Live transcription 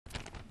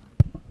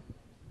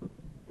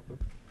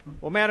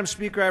Well, Madam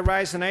Speaker, I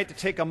rise tonight to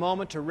take a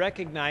moment to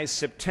recognize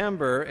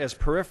September as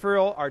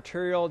Peripheral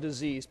Arterial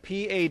Disease,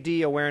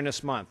 PAD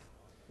Awareness Month.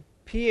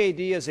 PAD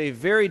is a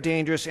very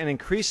dangerous and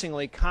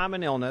increasingly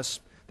common illness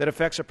that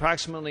affects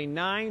approximately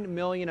 9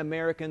 million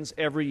Americans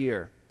every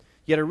year.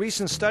 Yet a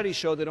recent study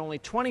showed that only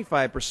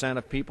 25%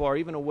 of people are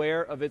even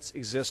aware of its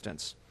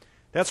existence.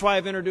 That's why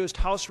I've introduced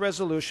House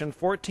Resolution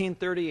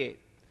 1438,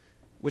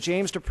 which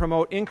aims to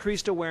promote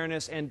increased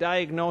awareness and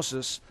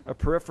diagnosis of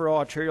peripheral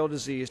arterial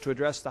disease to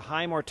address the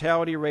high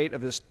mortality rate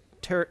of this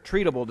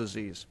treatable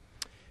disease.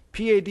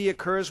 PAD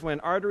occurs when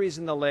arteries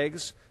in the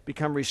legs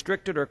become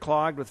restricted or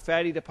clogged with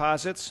fatty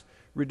deposits,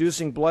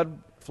 reducing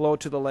blood flow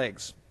to the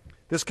legs.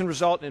 This can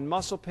result in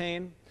muscle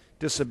pain,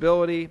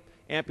 disability,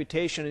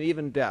 amputation, and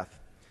even death.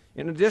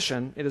 In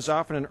addition, it is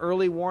often an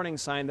early warning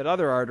sign that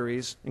other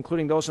arteries,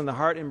 including those in the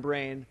heart and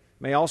brain,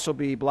 may also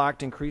be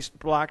blocked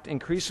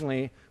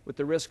increasingly with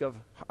the risk of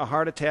a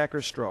heart attack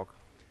or stroke.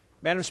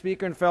 Madam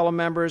Speaker and fellow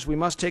members, we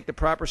must take the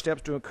proper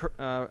steps to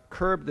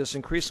curb this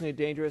increasingly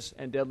dangerous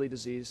and deadly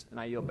disease, and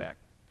I yield back.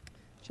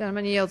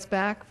 Gentleman yields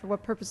back. For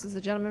what purpose does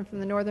the gentleman from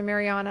the Northern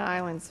Mariana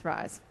Islands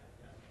rise?